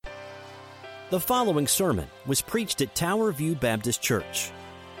The following sermon was preached at Tower View Baptist Church.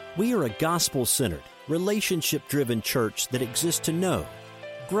 We are a gospel-centered, relationship-driven church that exists to know,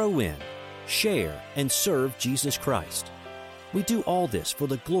 grow in, share, and serve Jesus Christ. We do all this for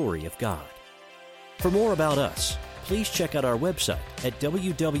the glory of God. For more about us, please check out our website at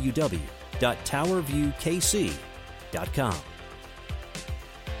www.towerviewkc.com.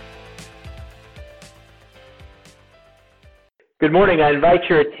 Good morning. I invite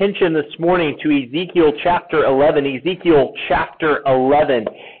your attention this morning to Ezekiel chapter 11. Ezekiel chapter 11.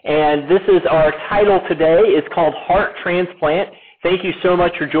 And this is our title today. It's called Heart Transplant. Thank you so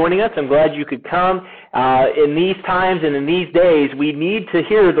much for joining us. I'm glad you could come. In these times and in these days, we need to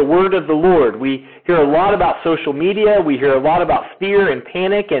hear the word of the Lord. We hear a lot about social media. We hear a lot about fear and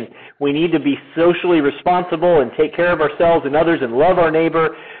panic, and we need to be socially responsible and take care of ourselves and others and love our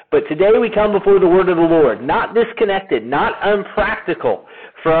neighbor. But today we come before the word of the Lord, not disconnected, not unpractical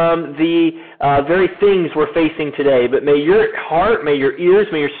from the very things we're facing today. But may your heart, may your ears,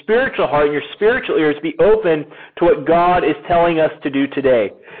 may your spiritual heart and your spiritual ears be open to what God is telling us to do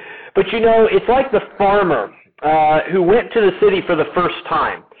today. But you know, it's like the farmer who went to the city for the first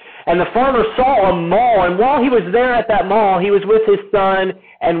time. And the farmer saw a mall, and while he was there at that mall, he was with his son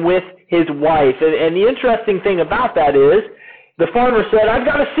and with his wife. And the interesting thing about that is, the farmer said, I've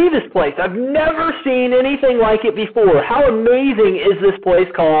got to see this place. I've never seen anything like it before. How amazing is this place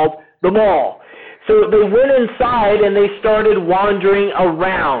called the mall? So they went inside and they started wandering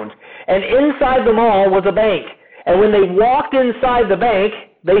around. And inside the mall was a bank. And when they walked inside the bank,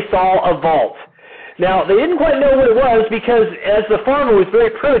 they saw a vault. Now, they didn't quite know what it was because as the farmer was very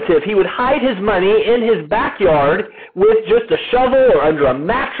primitive, he would hide his money in his backyard with just a shovel or under a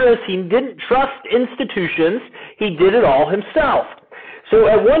mattress. He didn't trust institutions. He did it all himself. So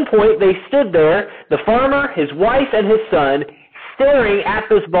at one point, they stood there, the farmer, his wife, and his son, staring at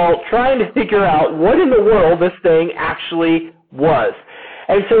this vault, trying to figure out what in the world this thing actually was.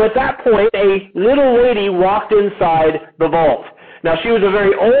 And so at that point, a little lady walked inside the vault. Now, she was a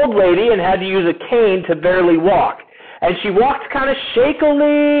very old lady and had to use a cane to barely walk. And she walked kind of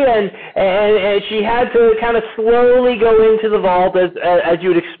shakily, and she had to kind of slowly go into the vault as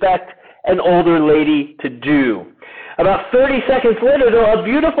you would expect an older lady to do. About 30 seconds later, though, a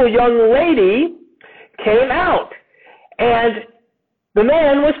beautiful young lady came out. And the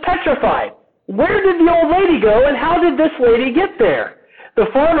man was petrified. Where did the old lady go, and how did this lady get there? The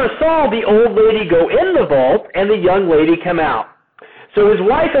farmer saw the old lady go in the vault and the young lady come out. So his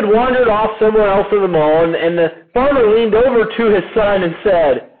wife had wandered off somewhere else in the mall, and the farmer leaned over to his son and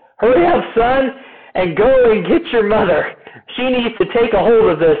said, hurry up, son, and go and get your mother. She needs to take a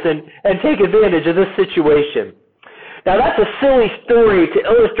hold of this and take advantage of this situation. Now, that's a silly story to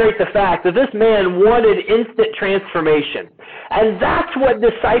illustrate the fact that this man wanted instant transformation. And that's what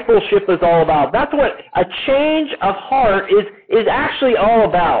discipleship is all about. That's what a change of heart is actually all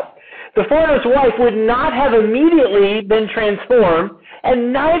about. The farmer's wife would not have immediately been transformed,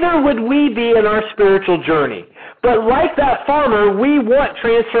 and neither would we be in our spiritual journey. But like that farmer, we want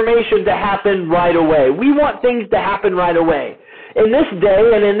transformation to happen right away. We want things to happen right away. In this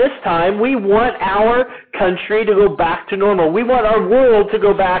day and in this time, we want our country to go back to normal. We want our world to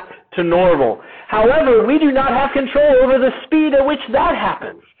go back to normal. However, we do not have control over the speed at which that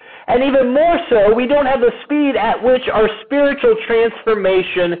happens. And even more so, we don't have the speed at which our spiritual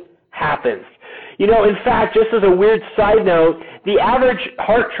transformation happens. You know, in fact, just as a weird side note, the average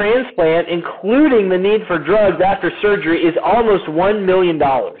heart transplant, including the need for drugs after surgery, is almost $1 million.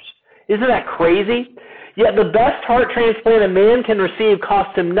 Isn't that crazy? Yet the best heart transplant a man can receive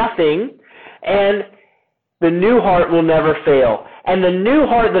costs him nothing, and the new heart will never fail. And the new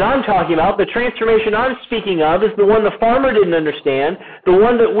heart that I'm talking about, the transformation I'm speaking of, is the one the farmer didn't understand, the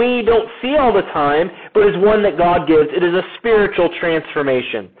one that we don't see all the time, but is one that God gives. It is a spiritual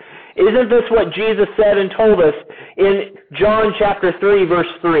transformation. Isn't this what Jesus said and told us in John chapter 3,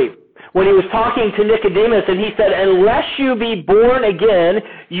 verse 3? When he was talking to Nicodemus, and he said, unless you be born again,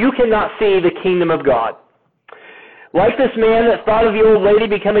 you cannot see the kingdom of God. Like this man that thought of the old lady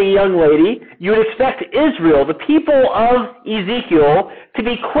becoming a young lady, you would expect Israel, the people of Ezekiel, to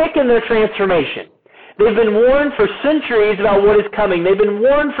be quick in their transformation. They've been warned for centuries about what is coming. They've been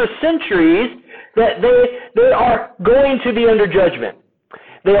warned for centuries that they are going to be under judgment.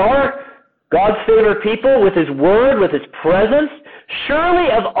 They are God's favored people with His Word, with His presence. Surely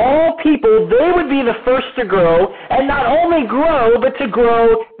of all people, they would be the first to grow, and not only grow, but to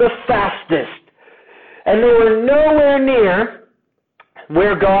grow the fastest. And they were nowhere near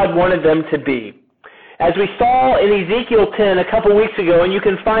where God wanted them to be. As we saw in Ezekiel 10 a couple weeks ago, and you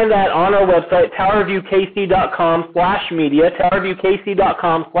can find that on our website, towerviewkc.com/media,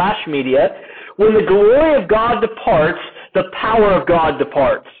 towerviewkc.com/media, When the glory of God departs, the power of God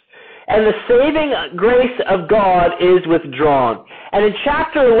departs. And the saving grace of God is withdrawn. And in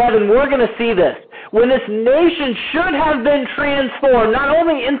chapter 11, we're going to see this. When this nation should have been transformed, not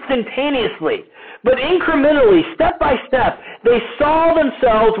only instantaneously, but incrementally, step by step, they saw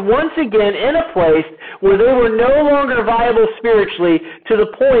themselves once again in a place where they were no longer viable spiritually, to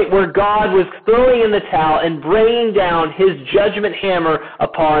the point where God was throwing in the towel and bringing down His judgment hammer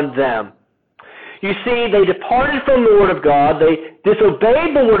upon them. You see, they departed from the Word of God, they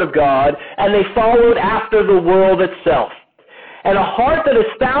disobeyed the Word of God, and they followed after the world itself. And a heart that has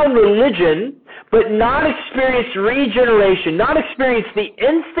found religion, but not experienced regeneration, not experienced the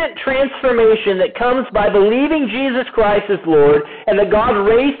instant transformation that comes by believing Jesus Christ is Lord, and that God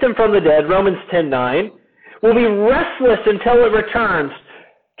raised Him from the dead, Romans 10:9, will be restless until it returns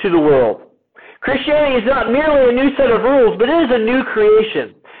to the world. Christianity is not merely a new set of rules, but it is a new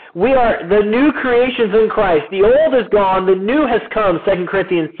creation. We are the new creations in Christ. The old is gone, the new has come, 2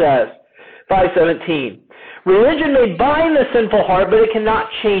 Corinthians says, 5:17. Religion may bind the sinful heart, but it cannot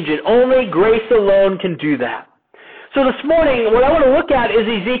change it. Only grace alone can do that. So this morning, what I want to look at is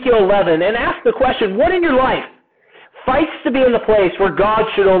Ezekiel 11 and ask the question, what in your life fights to be in the place where God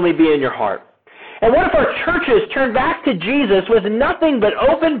should only be in your heart? And what if our churches turn back to Jesus with nothing but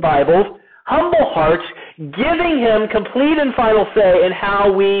open Bibles, humble hearts, giving Him complete and final say in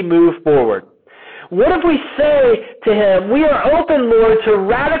how we move forward? What if we say to Him, we are open, Lord, to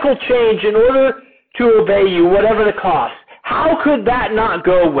radical change in order to obey You, whatever the cost? How could that not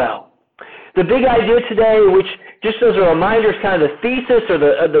go well? The big idea today, which just as a reminder is kind of the thesis or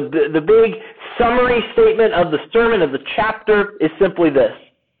the big summary statement of the sermon, of the chapter, is simply this.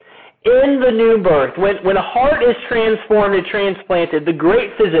 In the new birth, when a heart is transformed and transplanted, the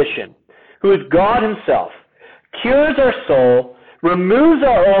great physician, who is God Himself, cures our soul, removes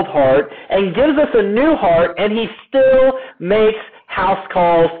our old heart, and gives us a new heart, and He still makes house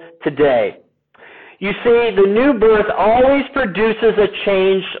calls today. You see, the new birth always produces a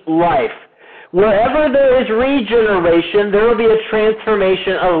changed life. Wherever there is regeneration, there will be a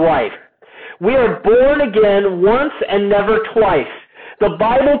transformation of life. We are born again once and never twice. The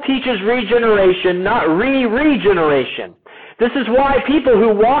Bible teaches regeneration, not regeneration. This is why people who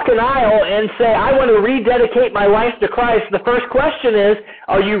walk an aisle and say, I want to rededicate my life to Christ, the first question is,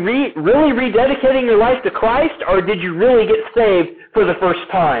 are you really rededicating your life to Christ, or did you really get saved for the first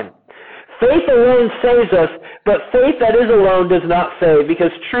time? Faith alone saves us, but faith that is alone does not save,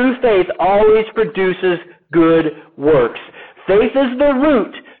 because true faith always produces good works. Faith is the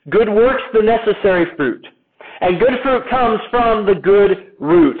root, good works the necessary fruit. And good fruit comes from the good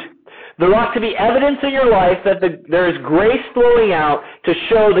root. There ought to be evidence in your life that there is grace flowing out to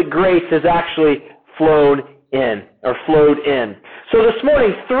show that grace has actually flowed in. So this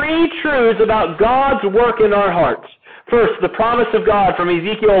morning, 3 truths about God's work in our hearts. First, the promise of God from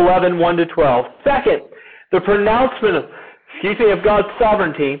Ezekiel 11, 1-12. Second, the pronouncement of God's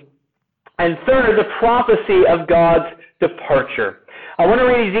sovereignty. And third, the prophecy of God's departure. I want to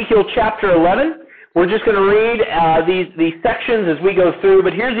read Ezekiel chapter 11. We're just going to read these sections as we go through,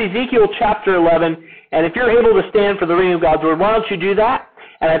 but here's Ezekiel chapter 11, and if you're able to stand for the reading of God's Word, why don't you do that?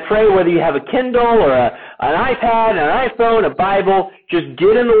 And I pray whether you have a Kindle or an iPad, an iPhone, a Bible, just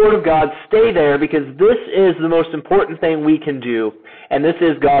get in the Word of God, stay there, because this is the most important thing we can do, and this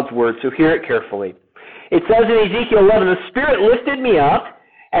is God's Word, so hear it carefully. It says in Ezekiel 11, the Spirit lifted me up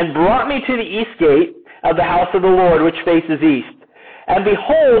and brought me to the east gate of the house of the Lord, which faces east. And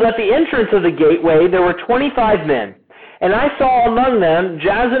behold, at the entrance of the gateway there were 25 men. And I saw among them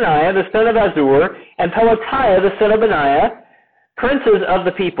Jazaniah the son of Azur, and Pelatiah the son of Benaiah, princes of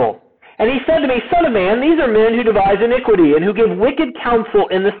the people. And he said to me, Son of man, these are men who devise iniquity, and who give wicked counsel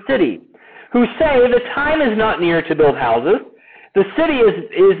in the city, who say, the time is not near to build houses. The city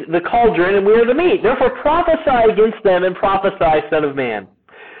is the cauldron, and we are the meat. Therefore prophesy against them, and prophesy, Son of man.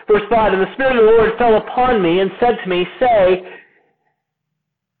 Verse 5, And the Spirit of the Lord fell upon me, and said to me, Say,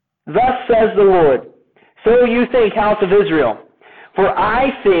 Thus says the Lord, so you think, house of Israel. For I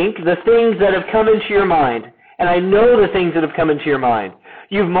think the things that have come into your mind, and I know the things that have come into your mind.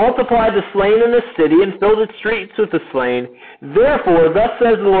 You've multiplied the slain in the city, and filled its streets with the slain. Therefore, thus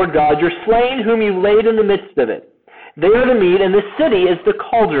says the Lord God, your slain whom you laid in the midst of it. They are the meat, and the city is the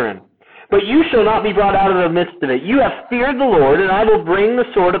cauldron. But you shall not be brought out of the midst of it. You have feared the Lord, and I will bring the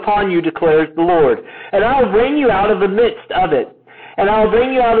sword upon you, declares the Lord. And I will bring you out of the midst of it. And I will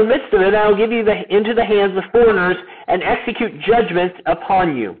bring you out of the midst of it, and I will give you into the hands of foreigners, and execute judgment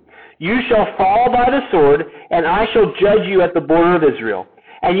upon you. You shall fall by the sword, and I shall judge you at the border of Israel.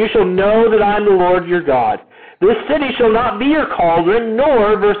 And you shall know that I am the Lord your God. This city shall not be your cauldron,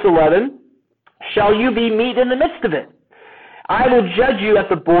 nor, verse 11, shall you be meat in the midst of it. I will judge you at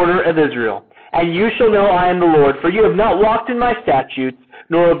the border of Israel, and you shall know I am the Lord, for you have not walked in my statutes,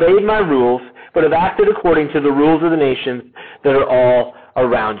 nor obeyed my rules, but have acted according to the rules of the nations that are all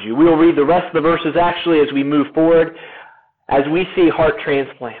around you. We will read the rest of the verses actually as we move forward, as we see heart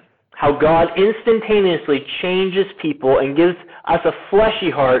transplant, how God instantaneously changes people and gives us a fleshy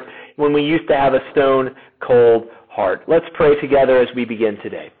heart when we used to have a stone cold heart. Let's pray together as we begin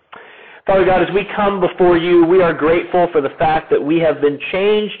today. Father God, as we come before you, we are grateful for the fact that we have been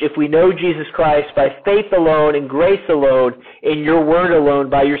changed, if we know Jesus Christ, by faith alone, in grace alone, in your word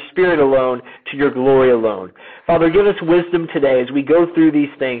alone, by your Spirit alone, to your glory alone. Father, give us wisdom today as we go through these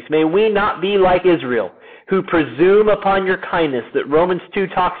things. May we not be like Israel, who presume upon your kindness that Romans 2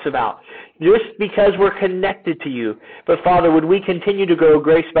 talks about, just because we're connected to you. But Father, would we continue to grow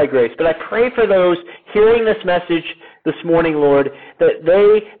grace by grace? But I pray for those hearing this message this morning, Lord, that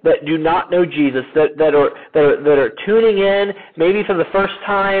they that do not know Jesus, that are tuning in, maybe for the first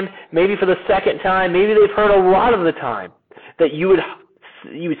time, maybe for the second time, maybe they've heard a lot of the time, that you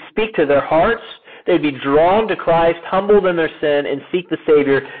would speak to their hearts, they'd be drawn to Christ, humbled in their sin, and seek the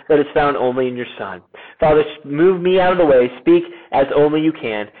Savior that is found only in your Son. Father, move me out of the way. Speak as only you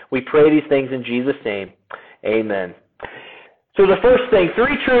can. We pray these things in Jesus' name. Amen. So the first thing,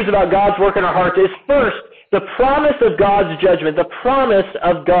 3 truths about God's work in our hearts is, first, the promise of God's judgment. The promise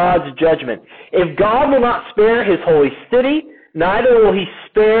of God's judgment. If God will not spare his holy city, neither will he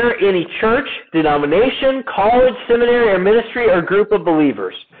spare any church, denomination, college, seminary, or ministry, or group of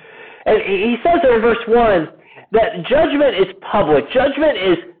believers. And he says there in verse 1 that judgment is public. Judgment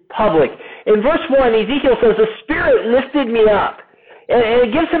is public. In verse 1, Ezekiel says, the Spirit lifted me up. And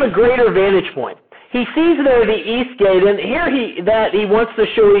it gives him a greater vantage point. He sees there the east gate, and here he wants to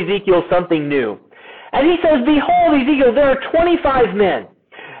show Ezekiel something new. And he says, behold, Ezekiel, there are 25 men.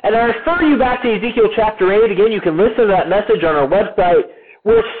 And I refer you back to Ezekiel chapter 8. Again, you can listen to that message on our website,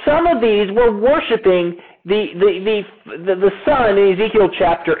 where some of these were worshiping the sun in Ezekiel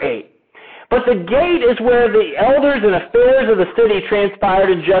chapter 8. But the gate is where the elders and affairs of the city transpired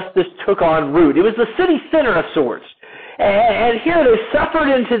and justice took on root. It was the city center of sorts. And here they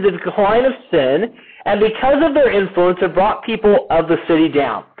suffered into the decline of sin, and because of their influence, it brought people of the city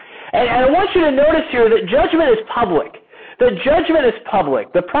down. And I want you to notice here that judgment is public. The judgment is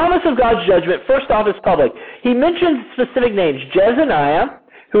public. The promise of God's judgment, first off, is public. He mentions specific names. Jezaniah,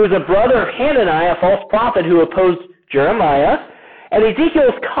 who was a brother of Hananiah, a false prophet who opposed Jeremiah. And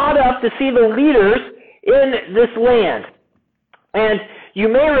Ezekiel is caught up to see the leaders in this land. And you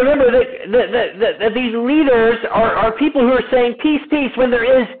may remember that these leaders are people who are saying, peace, peace, when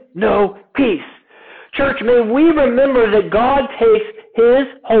there is no peace. Church, may we remember that God takes his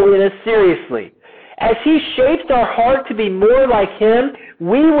holiness seriously. As he shapes our heart to be more like him,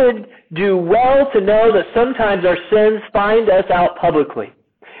 we would do well to know that sometimes our sins find us out publicly.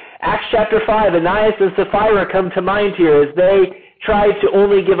 Acts chapter 5, Ananias and Sapphira come to mind here as they tried to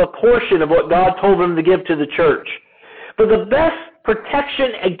only give a portion of what God told them to give to the church. But the best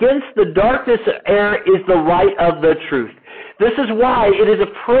protection against the darkness of error is the light of the truth. This is why it is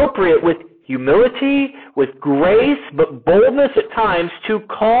appropriate with humility, with grace, but boldness at times to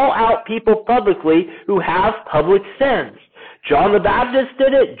call out people publicly who have public sins. John the Baptist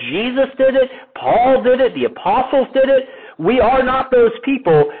did it, Jesus did it, Paul did it, the apostles did it. We are not those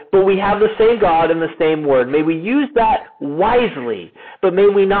people, but we have the same God and the same Word. May we use that wisely, but may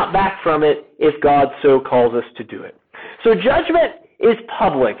we not back from it if God so calls us to do it. So judgment is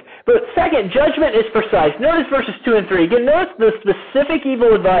public. But second, judgment is precise. Notice verses 2 and 3. Again, notice the specific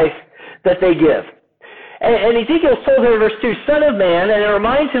evil advice that they give. And Ezekiel told him in verse 2, Son of man, and it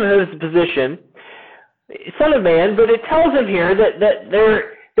reminds him of his position, Son of man, but it tells him here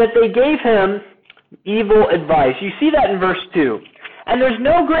that they gave him evil advice. You see that in verse 2. And there's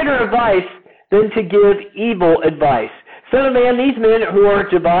no greater advice than to give evil advice. Son of man, these men who are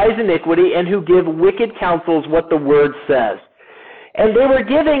devise iniquity and who give wicked counsels what the word says. And they were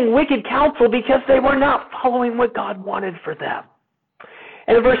giving wicked counsel because they were not following what God wanted for them.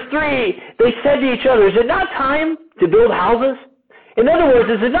 And in verse 3, they said to each other, is it not time to build houses? In other words,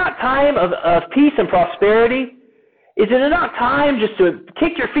 is it not time of peace and prosperity? Is it not time just to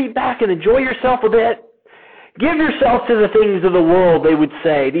kick your feet back and enjoy yourself a bit? Give yourself to the things of the world, they would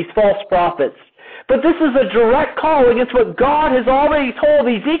say, these false prophets. But this is a direct call against what God has already told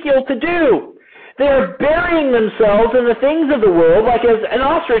Ezekiel to do. They are burying themselves in the things of the world like as an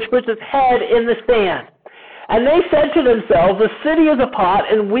ostrich puts its head in the sand. And they said to themselves, the city is a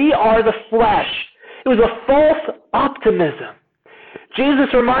pot and we are the flesh. It was a false optimism. Jesus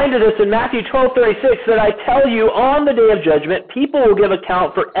reminded us in Matthew 12:36 that I tell you, on the day of judgment, people will give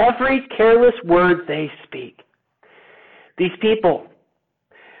account for every careless word they speak. These people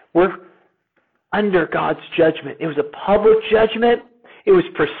were under God's judgment. It was a public judgment. It was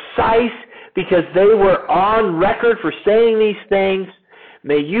precise because they were on record for saying these things.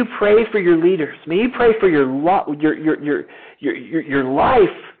 May you pray for your leaders. May you pray for your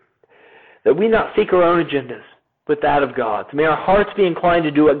life, that we not seek our own agendas, but that of God's. May our hearts be inclined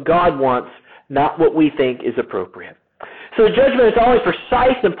to do what God wants, not what we think is appropriate. So the judgment is always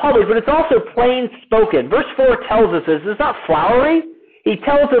precise and public, but it's also plain spoken. Verse 4 tells us this. It's not flowery. He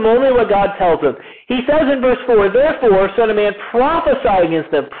tells them only what God tells them. He says in verse 4, therefore, Son of Man, prophesy against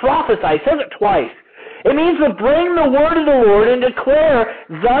them. Prophesy. He says it twice. It means to bring the word of the Lord and declare,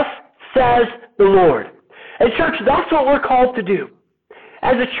 thus says the Lord. And church, that's what we're called to do.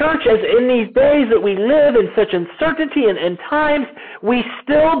 As a church, as in these days that we live in such uncertainty and times, we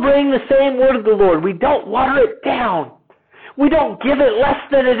still bring the same word of the Lord. We don't water it down. We don't give it less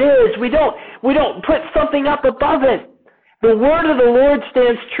than it is. We don't put something up above it. The word of the Lord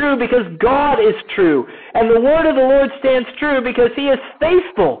stands true because God is true. And the word of the Lord stands true because He is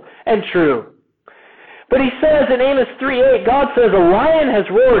faithful and true. But He says in Amos 3:8, God says, a lion has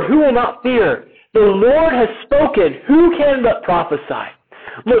roared, who will not fear? The Lord has spoken, who can but prophesy?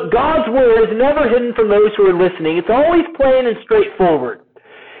 Look, God's word is never hidden from those who are listening. It's always plain and straightforward.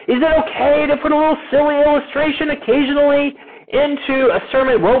 Is it okay to put a little silly illustration occasionally into a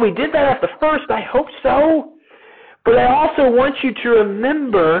sermon? Well, we did that at the first. I hope so. But I also want you to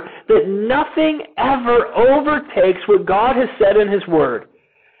remember that nothing ever overtakes what God has said in His Word.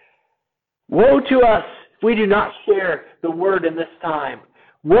 Woe to us if we do not share the Word in this time.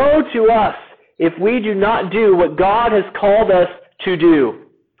 Woe to us if we do not do what God has called us to do.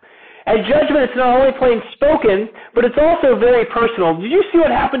 And judgment is not only plain spoken, but it's also very personal. Did you see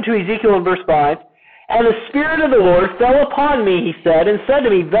what happened to Ezekiel in verse 5? And the Spirit of the Lord fell upon me, he said, and said to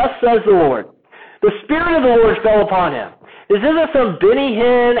me, thus says the Lord. The Spirit of the Lord fell upon him. This isn't some Benny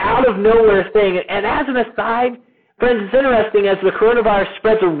Hinn, out-of-nowhere thing. And as an aside, friends, it's interesting as the coronavirus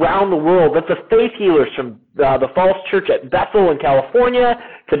spreads around the world that the faith healers from the false church at Bethel in California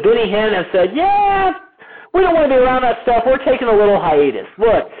to Benny Hinn have said, yeah, we don't want to be around that stuff. We're taking a little hiatus.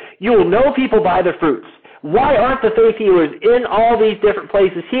 Look, you will know people by their fruits. Why aren't the faith healers in all these different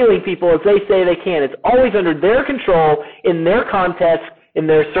places healing people as they say they can? It's always under their control, in their context, in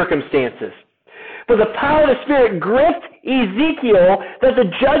their circumstances. But the power of the Spirit gripped Ezekiel that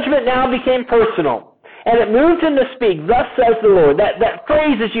the judgment now became personal. And it moved him to speak, thus says the Lord. That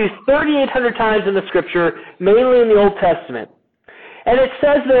phrase is used 3,800 times in the Scripture, mainly in the Old Testament. And it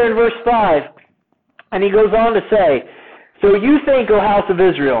says there in verse 5, and he goes on to say, so you think, O house of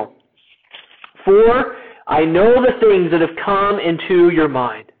Israel, for I know the things that have come into your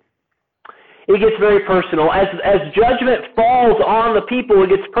mind. It gets very personal. As judgment falls on the people, it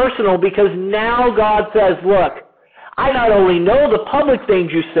gets personal because now God says, look, I not only know the public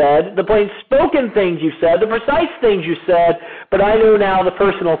things you said, the plain spoken things you said, the precise things you said, but I know now the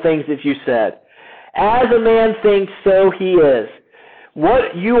personal things that you said. As a man thinks, so he is.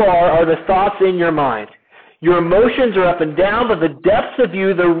 What you are the thoughts in your mind. Your emotions are up and down, but the depths of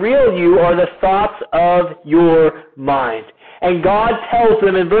you, the real you, are the thoughts of your mind. And God tells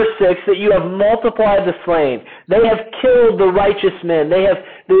them in verse 6 that you have multiplied the slain. They have killed the righteous men.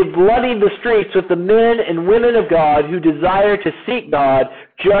 They've bloodied the streets with the men and women of God who desire to seek God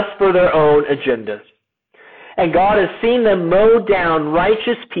just for their own agendas. And God has seen them mow down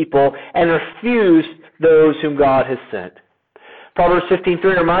righteous people and refuse those whom God has sent. Proverbs 15:3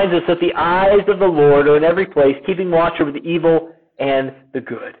 reminds us that the eyes of the Lord are in every place, keeping watch over the evil and the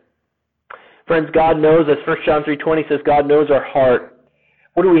good. Friends, God knows us. 1 John 3:20 says God knows our heart.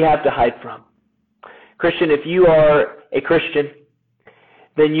 What do we have to hide from? Christian, if you are a Christian,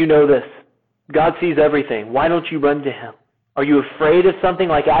 then you know this. God sees everything. Why don't you run to Him? Are you afraid of something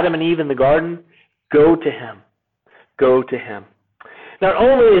like Adam and Eve in the garden? Go to Him. Go to Him. Not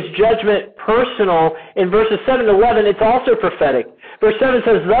only is judgment personal in verses 7 to 11, it's also prophetic. Verse 7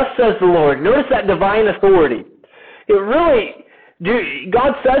 says, thus says the Lord. Notice that divine authority.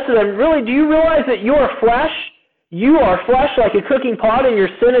 God says to them, really, do you realize that you are flesh? You are flesh like a cooking pot, and your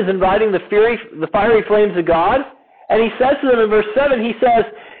sin is inviting the fiery flames of God? And He says to them in verse 7, He says,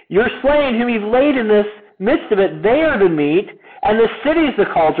 your slain whom you've laid in this midst of it, they are the meat, and the city is the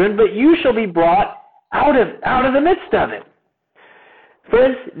cauldron, but you shall be brought out of the midst of it.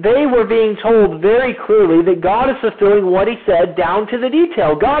 Friends, they were being told very clearly that God is fulfilling what He said down to the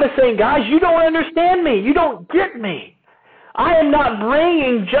detail. God is saying, guys, you don't understand me. You don't get me. I am not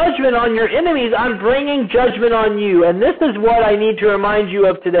bringing judgment on your enemies. I'm bringing judgment on you. And this is what I need to remind you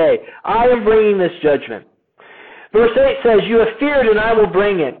of today. I am bringing this judgment. Verse 8 says, you have feared and I will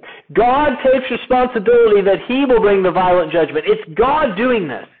bring it. God takes responsibility that he will bring the violent judgment. It's God doing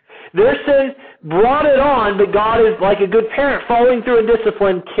this. Their sin brought it on, but God is like a good parent following through in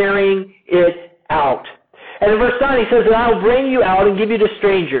discipline, carrying it out. And in verse 9 he says, and I will bring you out and give you to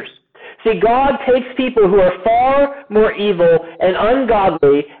strangers. See, God takes people who are far more evil and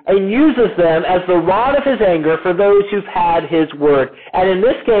ungodly and uses them as the rod of his anger for those who've had his word. And in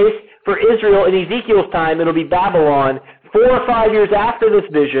this case, for Israel in Ezekiel's time, it'll be Babylon 4 or 5 years after this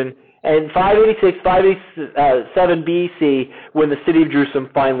vision, and 586, 587 BC, when the city of Jerusalem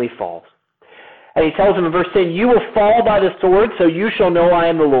finally falls. And he tells them in verse 10, you will fall by the sword, so you shall know I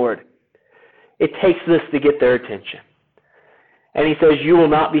am the Lord. It takes this to get their attention. And he says, you will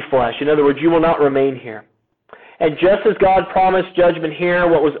not be flesh. In other words, you will not remain here. And just as God promised judgment here,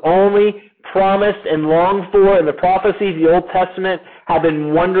 what was only promised and longed for in the prophecies of the Old Testament have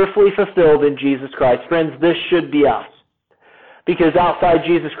been wonderfully fulfilled in Jesus Christ. Friends, this should be us. Because outside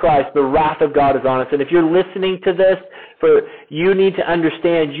Jesus Christ, the wrath of God is on us. And if you're listening to this, you need to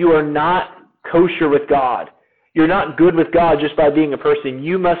understand you are not kosher with God. You're not good with God just by being a person.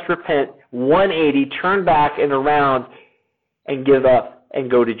 You must repent 180, turn back and around, and give up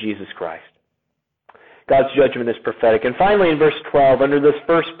and go to Jesus Christ. God's judgment is prophetic. And finally, in verse 12, under this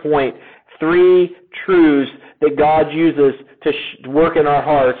first point, 3 truths that God uses to work in our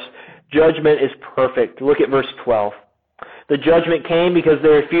hearts. Judgment is perfect. Look at verse 12. The judgment came because they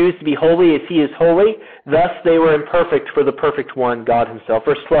refused to be holy as he is holy. Thus they were imperfect for the perfect one, God himself.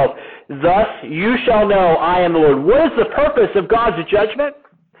 Verse 12. Thus you shall know I am the Lord. What is the purpose of God's judgment?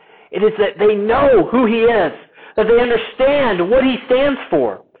 It is that they know who he is, that they understand what he stands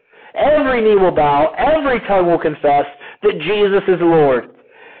for. Every knee will bow, every tongue will confess that Jesus is Lord.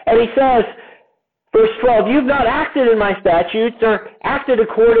 And he says, verse 12, you've not acted in my statutes or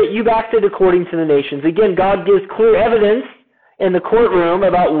you've acted according to the nations. Again, God gives clear evidence in the courtroom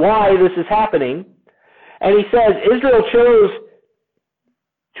about why this is happening. And he says, Israel chose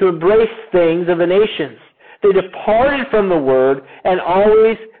to embrace things of the nations. They departed from the word and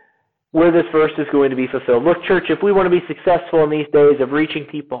always where this verse is going to be fulfilled. Look, church, if we want to be successful in these days of reaching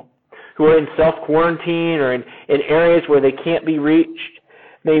people who are in self-quarantine or in areas where they can't be reached,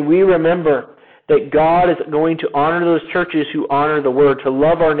 may we remember that God is going to honor those churches who honor the word, to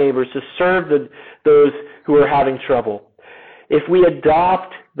love our neighbors, to serve those who are having trouble. If we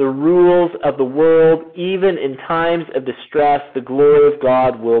adopt the rules of the world, even in times of distress, the glory of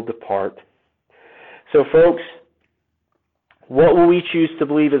God will depart. So, folks, what will we choose to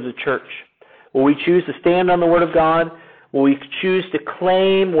believe as a church? Will we choose to stand on the Word of God? Will we choose to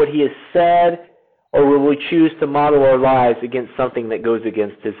claim what he has said? Or will we choose to model our lives against something that goes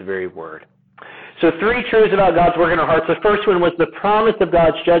against his very word? So 3 truths about God's work in our hearts. The first one was the promise of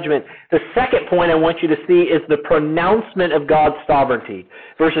God's judgment. The second point I want you to see is the pronouncement of God's sovereignty.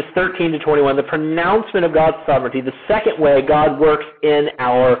 Verses 13 to 21, the pronouncement of God's sovereignty. The second way God works in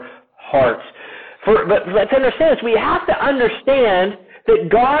our hearts. But to understand this, we have to understand that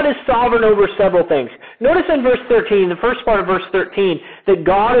God is sovereign over several things. Notice in verse 13, the first part of verse 13, that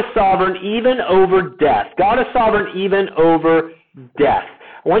God is sovereign even over death. God is sovereign even over death.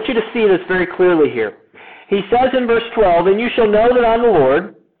 I want you to see this very clearly here. He says in verse 12, and you shall know that I'm the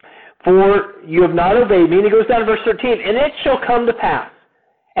Lord, for you have not obeyed me. And he goes down to verse 13, and it shall come to pass.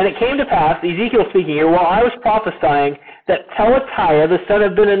 And it came to pass, Ezekiel speaking here, while I was prophesying, that Pelatiah, the son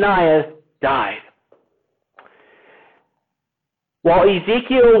of Benaniah, died. While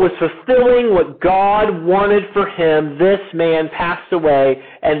Ezekiel was fulfilling what God wanted for him, this man passed away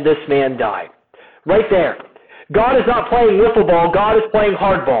and this man died. Right there. God is not playing wiffle ball, God is playing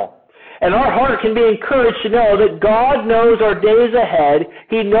hardball. And our heart can be encouraged to know that God knows our days ahead,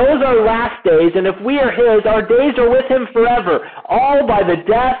 he knows our last days, and if we are his, our days are with him forever, all by the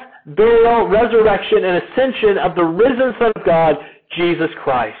death, burial, resurrection, and ascension of the risen Son of God, Jesus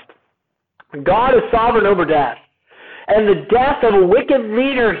Christ. God is sovereign over death. And the death of a wicked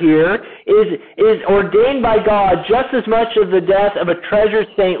leader here is ordained by God just as much as the death of a treasured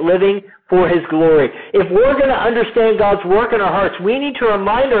saint living for his glory. If we're going to understand God's work in our hearts, we need to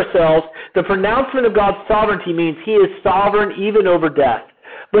remind ourselves the pronouncement of God's sovereignty means he is sovereign even over death.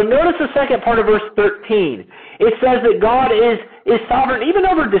 But notice the second part of verse 13. It says that God is sovereign even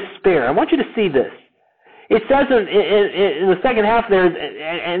over despair. I want you to see this. It says in the second half there,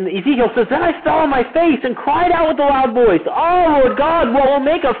 and Ezekiel says, then I fell on my face and cried out with a loud voice, oh, Lord God, what will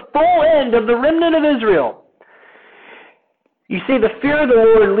make a full end of the remnant of Israel? You see, the fear of the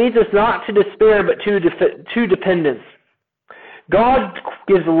Lord leads us not to despair, but to dependence. God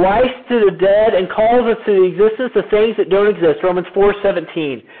gives life to the dead and calls us to the existence of things that don't exist. Romans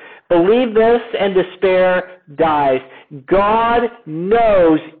 4:17. Believe this and despair dies. God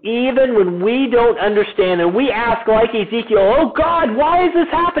knows even when we don't understand and we ask like Ezekiel, oh God, why is this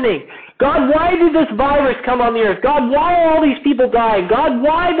happening? God, why did this virus come on the earth? God, why are all these people dying? God,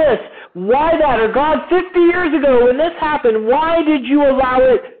 why this? Why that? Or God, 50 years ago when this happened, why did you allow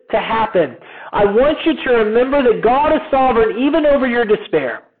it to happen? I want you to remember that God is sovereign even over your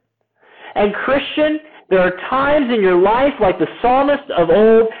despair. And Christian, there are times in your life, like the psalmist of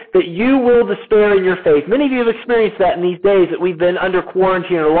old, that you will despair in your faith. Many of you have experienced that in these days that we've been under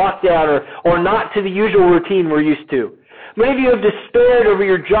quarantine or lockdown or not to the usual routine we're used to. Many of you have despaired over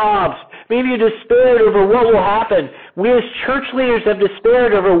your jobs. Many of you have despaired over what will happen. We as church leaders have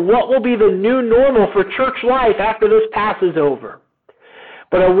despaired over what will be the new normal for church life after this passes over.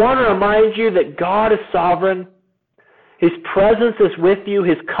 But I want to remind you that God is sovereign. His presence is with you.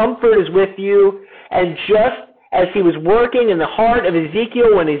 His comfort is with you. And just as he was working in the heart of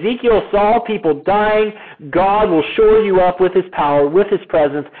Ezekiel, when Ezekiel saw people dying, God will shore you up with his power, with his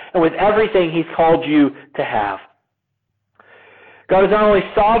presence, and with everything he's called you to have. God is not only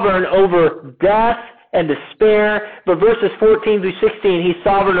sovereign over death and despair, but verses 14 through 16, he's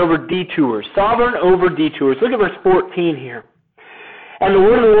sovereign over detours. Sovereign over detours. Look at verse 14 here. And the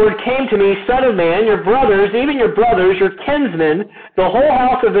word of the Lord came to me, Son of man, your brothers, even your brothers, your kinsmen, the whole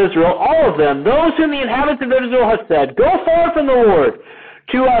house of Israel, all of them, those whom the inhabitants of Israel have said, go forth from the Lord.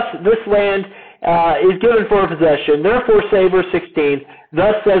 To us this land is given for a possession. Therefore say, verse 16,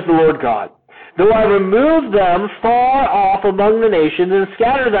 thus says the Lord God, though I remove them far off among the nations and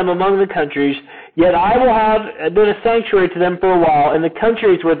scatter them among the countries, yet I will have been a sanctuary to them for a while in the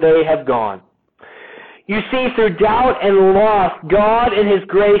countries where they have gone. You see, through doubt and loss, God in his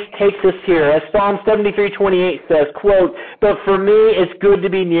grace takes us here. As Psalm 73:28 says, quote, but for me it's good to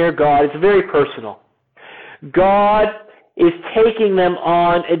be near God. It's very personal. God is taking them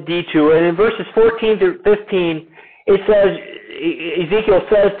on a detour. And in verses 14 through 15, it says, Ezekiel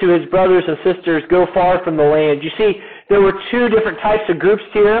says to his brothers and sisters, go far from the land. You see, there were two different types of groups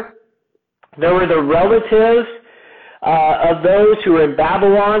here. There were the relatives of those who were in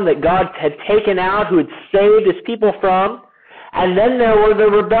Babylon that God had taken out, who had saved his people from. And then there were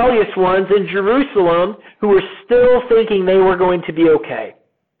the rebellious ones in Jerusalem who were still thinking they were going to be okay.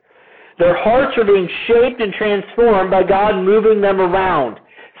 Their hearts were being shaped and transformed by God moving them around.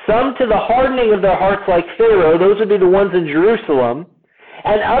 Some to the hardening of their hearts like Pharaoh, those would be the ones in Jerusalem,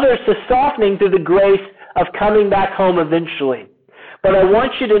 and others to softening through the grace of coming back home eventually. But I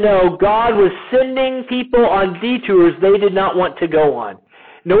want you to know God was sending people on detours they did not want to go on.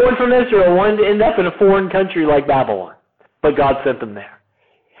 No one from Israel wanted to end up in a foreign country like Babylon, but God sent them there.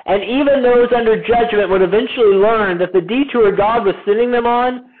 And even those under judgment would eventually learn that the detour God was sending them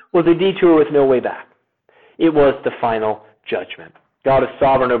on was a detour with no way back. It was the final judgment. God is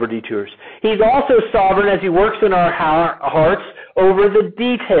sovereign over detours. He's also sovereign as he works in our hearts over the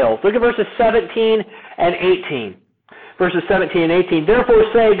details. Look at verses 17 and 18. Verses 17 and 18. Therefore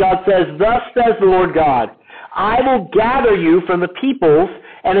say, God says, thus says the Lord God, I will gather you from the peoples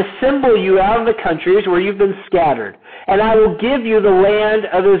and assemble you out of the countries where you've been scattered, and I will give you the land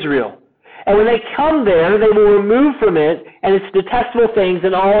of Israel. And when they come there, they will remove from it and its detestable things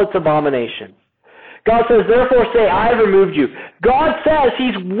and all its abominations. God says, therefore say, I have removed you. God says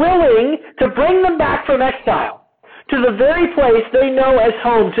he's willing to bring them back from exile to the very place they know as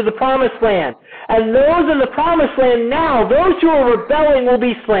home, to the promised land. And those in the promised land now, those who are rebelling, will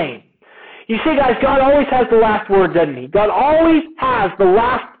be slain. You see, guys, God always has the last word, doesn't he? God always has the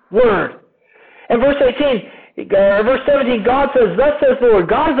last word. In verse 17, God says, thus says the Lord,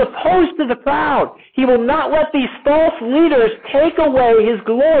 God is opposed to the proud. He will not let these false leaders take away his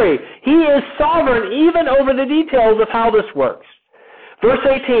glory. He is sovereign even over the details of how this works. Verse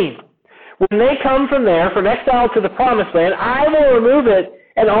 18, when they come from there, from exile to the promised land, I will remove it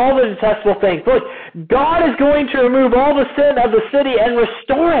and all the detestable things. Look, God is going to remove all the sin of the city and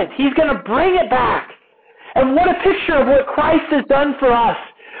restore it. He's going to bring it back. And what a picture of what Christ has done for us.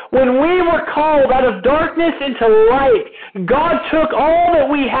 When we were called out of darkness into light, God took all that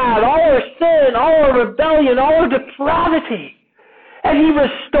we had, all our sin, all our rebellion, all our depravity, and he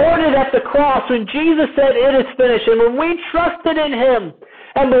restored it at the cross when Jesus said, it is finished. And when we trusted in him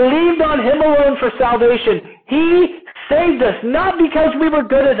and believed on him alone for salvation, he saved us, not because we were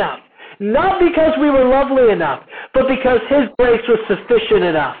good enough, not because we were lovely enough, but because his grace was sufficient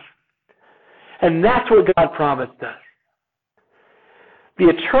enough. And that's what God promised us. The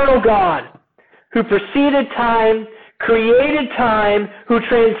eternal God, who preceded time, created time, who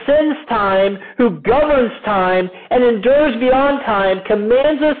transcends time, who governs time, and endures beyond time,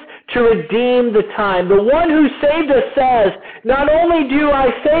 commands us to redeem the time. The one who saved us says, not only do I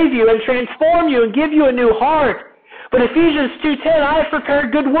save you and transform you and give you a new heart, but Ephesians 2:10, I have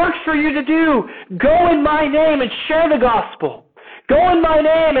prepared good works for you to do. Go in my name and share the gospel. Go in my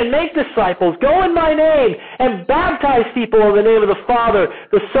name and make disciples. Go in my name and baptize people in the name of the Father,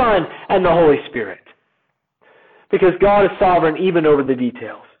 the Son, and the Holy Spirit. Because God is sovereign even over the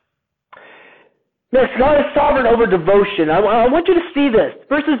details. Next, God is sovereign over devotion. I want you to see this.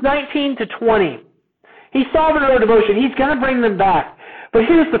 Verses 19 to 20. He's sovereign over devotion. He's going to bring them back. But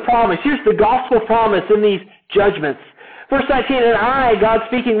here's the promise. Here's the gospel promise in these judgments. Verse 19, and I, God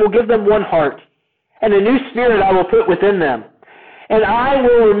speaking, will give them one heart, and a new spirit I will put within them. And I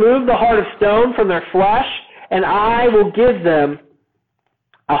will remove the heart of stone from their flesh, and I will give them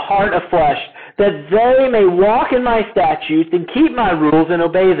a heart of flesh, that they may walk in my statutes and keep my rules and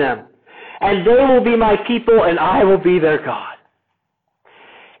obey them. And they will be my people, and I will be their God.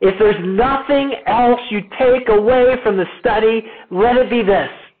 If there's nothing else you take away from the study, let it be this.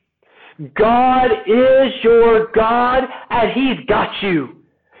 God is your God, and He's got you.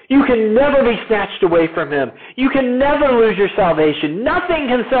 You can never be snatched away from Him. You can never lose your salvation. Nothing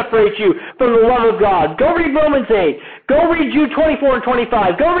can separate you from the love of God. Go read Romans 8. Go read Jude 24 and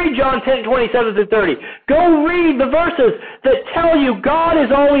 25. Go read John 10, 27 through 30. Go read the verses that tell you God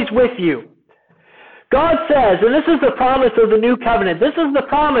is always with you. God says, and this is the promise of the new covenant, this is the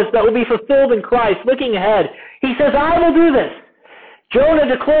promise that will be fulfilled in Christ, looking ahead. He says, I will do this. Jonah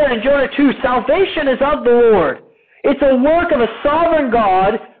declared in Jonah 2, salvation is of the Lord. It's a work of a sovereign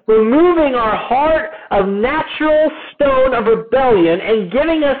God removing our heart of natural stone of rebellion and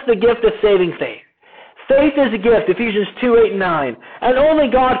giving us the gift of saving faith. Faith is a gift, Ephesians 2, 8, and 9. And only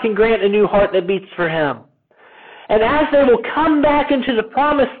God can grant a new heart that beats for Him. And as they will come back into the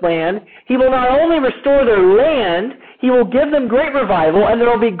promised land, He will not only restore their land, He will give them great revival, and there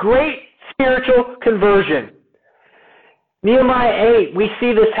will be great spiritual conversion. Nehemiah 8, we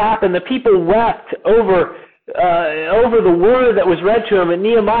see this happen. The people wept over the word that was read to them, and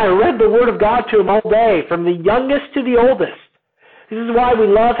Nehemiah read the word of God to them all day, from the youngest to the oldest. This is why we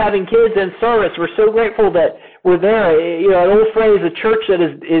love having kids in service. We're so grateful that we're there. You know, an old phrase, a church that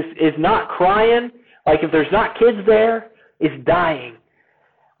is not crying, like if there's not kids there, is dying.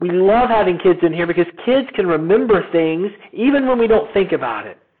 We love having kids in here because kids can remember things even when we don't think about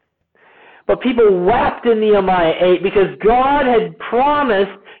it. But people wept in Nehemiah 8 because God had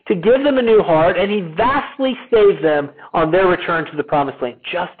promised to give them a new heart, and He vastly saved them on their return to the promised land,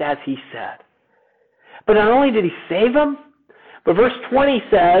 just as He said. But not only did He save them, but verse 20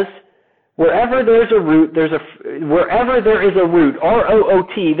 says, wherever there's a root, wherever there is a root,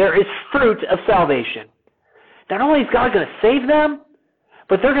 R-O-O-T, there is fruit of salvation. Not only is God going to save them,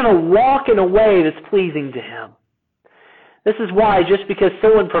 but they're going to walk in a way that's pleasing to Him. This is why just because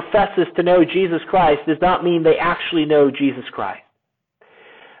someone professes to know Jesus Christ does not mean they actually know Jesus Christ.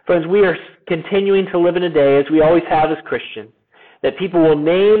 Friends, we are continuing to live in a day, as we always have as Christians, that people will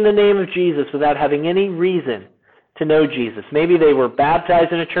name the name of Jesus without having any reason to know Jesus. Maybe they were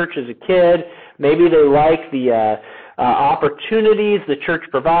baptized in a church as a kid. Maybe they like the opportunities the church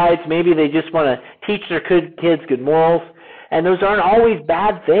provides. Maybe they just want to teach their kids good morals. And those aren't always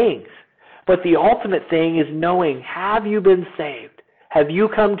bad things. But the ultimate thing is knowing, have you been saved? Have you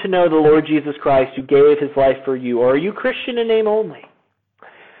come to know the Lord Jesus Christ who gave His life for you? Or are you Christian in name only?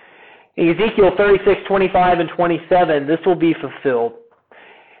 In Ezekiel 36, 25, and 27, this will be fulfilled.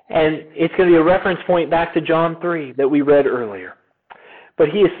 And it's going to be a reference point back to John 3 that we read earlier. But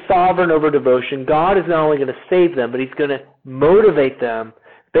He is sovereign over devotion. God is not only going to save them, but He's going to motivate them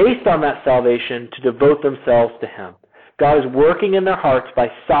based on that salvation to devote themselves to Him. God is working in their hearts by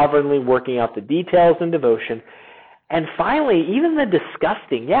sovereignly working out the details in devotion. And finally, even the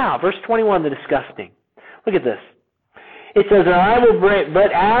disgusting. Yeah, verse 21, the disgusting. Look at this. It says, and I will bring,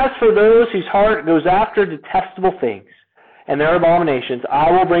 but as for those whose heart goes after detestable things and their abominations,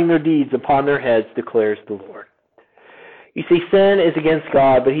 I will bring their deeds upon their heads, declares the Lord. You see, sin is against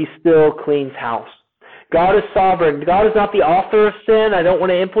God, but He still cleans house. God is sovereign. God is not the author of sin. I don't want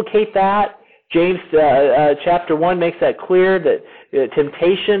to implicate that. James chapter 1 makes that clear, that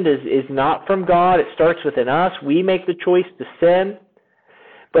temptation is not from God. It starts within us. We make the choice to sin.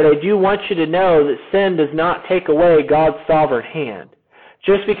 But I do want you to know that sin does not take away God's sovereign hand.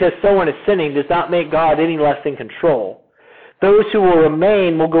 Just because someone is sinning does not make God any less in control. Those who will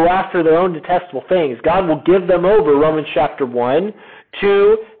remain will go after their own detestable things. God will give them over, Romans chapter 1,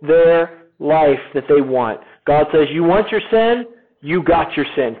 to their life that they want. God says, you want your sin? You got your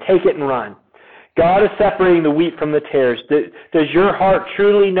sin. Take it and run. God is separating the wheat from the tares. Does your heart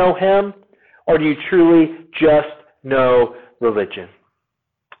truly know Him, or do you truly just know religion?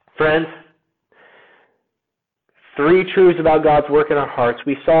 Friends, 3 truths about God's work in our hearts.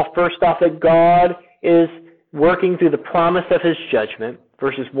 We saw first off that God is working through the promise of His judgment,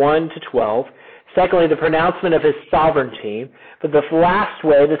 verses 1 to 12. Secondly, the pronouncement of His sovereignty. But the last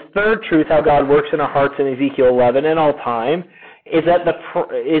way, the third truth, how God works in our hearts in Ezekiel 11 and all time, is that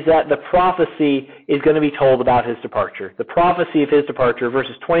the prophecy is going to be told about His departure. The prophecy of His departure,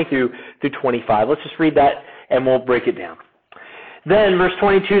 verses 22 through 25. Let's just read that and we'll break it down. Then, verse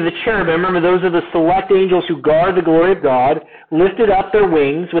 22, the cherubim, remember those are the select angels who guard the glory of God, lifted up their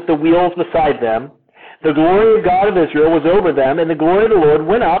wings with the wheels beside them. The glory of God of Israel was over them, and the glory of the Lord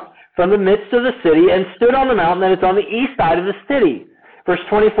went up from the midst of the city and stood on the mountain that is on the east side of the city. Verse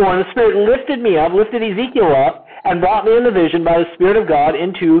 24, and the Spirit lifted Ezekiel up, and brought me in the vision by the Spirit of God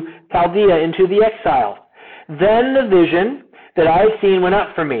into Chaldea, into the exile. Then the vision that I had seen went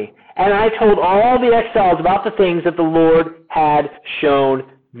up for me, and I told all the exiles about the things that the Lord had shown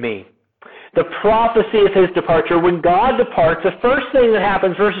me. The prophecy of His departure. When God departs, the first thing that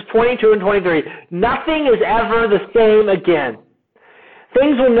happens, verses 22 and 23, nothing is ever the same again.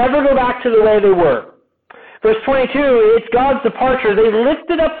 Things will never go back to the way they were. Verse 22, it's God's departure. They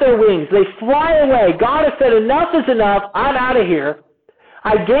lifted up their wings. They fly away. God has said, enough is enough. I'm out of here.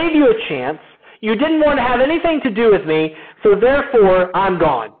 I gave you a chance. You didn't want to have anything to do with me, so therefore I'm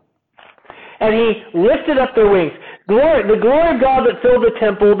gone. And He lifted up their wings. The glory of God that filled the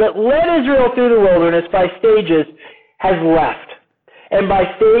temple, that led Israel through the wilderness by stages, has left. And by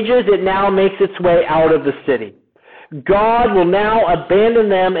stages, it now makes its way out of the city. God will now abandon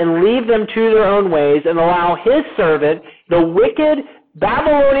them and leave them to their own ways and allow His servant, the wicked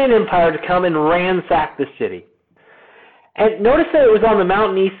Babylonian Empire, to come and ransack the city. And notice that it was on the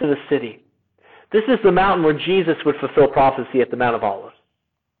mountain east of the city. This is the mountain where Jesus would fulfill prophecy at the Mount of Olives.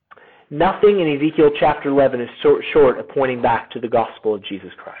 Nothing in Ezekiel chapter 11 is short of pointing back to the gospel of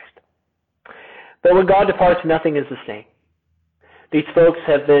Jesus Christ. But when God departs, nothing is the same. These folks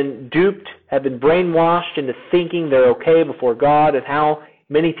have been duped, have been brainwashed into thinking they're okay before God, and how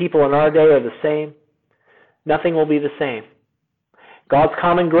many people in our day are the same. Nothing will be the same. God's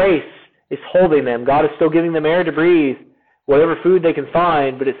common grace is holding them. God is still giving them air to breathe, whatever food they can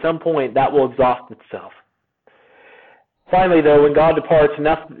find, but at some point that will exhaust itself. Finally, though, when God departs,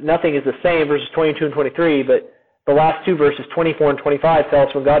 nothing is the same, verses 22 and 23, but the last 2 verses, 24 and 25, tell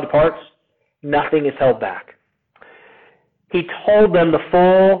us when God departs, nothing is held back. He told them the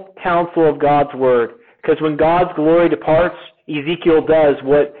full counsel of God's word, because when God's glory departs, Ezekiel does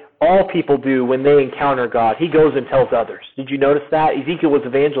what all people do when they encounter God. He goes and tells others. Did you notice that? Ezekiel was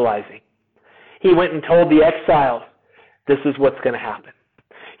evangelizing. He went and told the exiles, this is what's going to happen.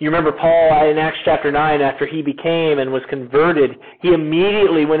 You remember Paul in Acts chapter 9, after he became and was converted, he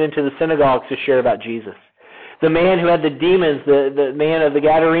immediately went into the synagogues to share about Jesus. The man who had the demons, the man of the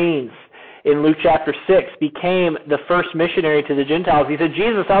Gadarenes, in Luke chapter 6, became the first missionary to the Gentiles. He said,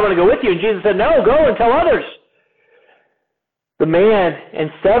 Jesus, I want to go with you. And Jesus said, no, go and tell others. The man and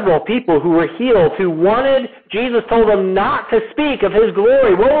several people who were healed, who wanted, Jesus told them not to speak of His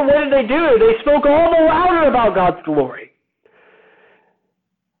glory. Well, what did they do? They spoke all the louder about God's glory.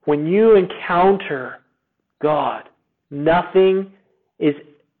 When you encounter God, nothing is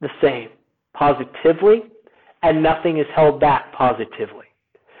the same positively, and nothing is held back positively.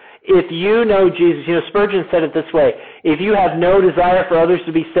 If you know Jesus, Spurgeon said it this way, if you have no desire for others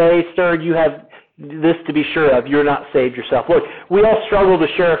to be saved, sir, you have this to be sure of, you're not saved yourself. Look, we all struggle to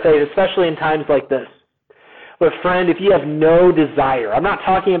share our faith, especially in times like this. But friend, if you have no desire, I'm not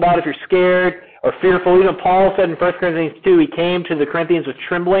talking about if you're scared or fearful. Even Paul said in 1 Corinthians 2, he came to the Corinthians with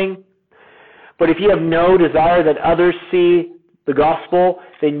trembling. But if you have no desire that others see the gospel,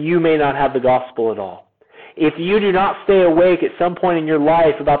 then you may not have the gospel at all. If you do not stay awake at some point in your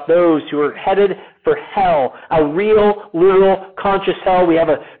life about those who are headed for hell, a real, literal, conscious hell, we have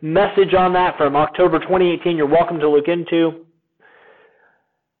a message on that from October 2018 you're welcome to look into,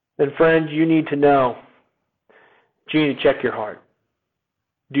 then friends, you need to know. You need to check your heart.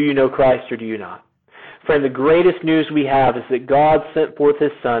 Do you know Christ or do you not? Friend, the greatest news we have is that God sent forth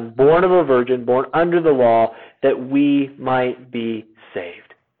His Son, born of a virgin, born under the law, that we might be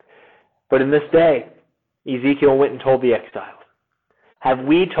saved. But in this day, Ezekiel went and told the exiles. Have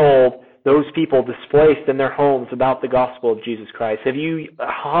we told those people displaced in their homes about the gospel of Jesus Christ? Have you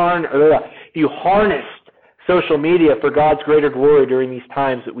harnessed social media for God's greater glory during these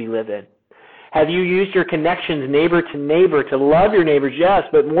times that we live in? Have you used your connections neighbor to love your neighbors? Yes,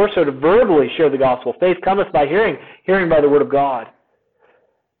 but more so to verbally share the gospel. Faith cometh by hearing, hearing by the word of God.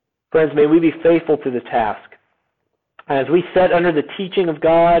 Friends, may we be faithful to the task. As we set under the teaching of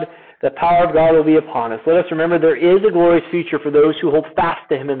God, the power of God will be upon us. Let us remember there is a glorious future for those who hold fast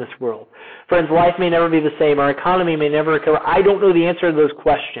to Him in this world. Friends, life may never be the same. Our economy may never recover. I don't know the answer to those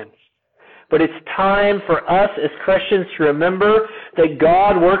questions. But it's time for us as Christians to remember that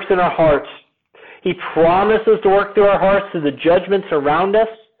God works in our hearts. He promises to work through our hearts through the judgments around us.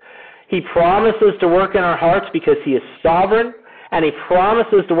 He promises to work in our hearts because He is sovereign. And He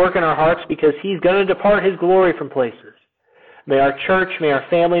promises to work in our hearts because He's going to depart His glory from places. May our church, may our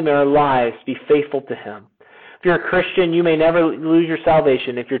family, may our lives be faithful to Him. If you're a Christian, you may never lose your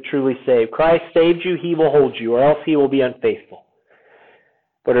salvation if you're truly saved. Christ saved you, He will hold you, or else He will be unfaithful.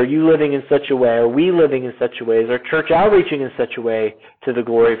 But are you living in such a way? Are we living in such a way? Is our church outreaching in such a way to the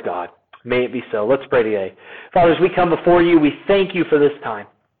glory of God? May it be so. Let's pray today. Father, as we come before you, we thank you for this time.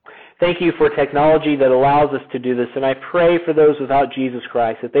 Thank you for technology that allows us to do this. And I pray for those without Jesus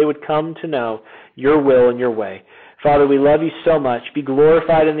Christ that they would come to know your will and your way. Father, we love you so much. Be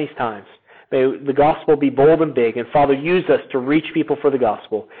glorified in these times. May the gospel be bold and big. And Father, use us to reach people for the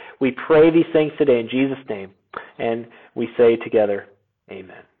gospel. We pray these things today in Jesus' name. And we say together,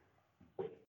 amen.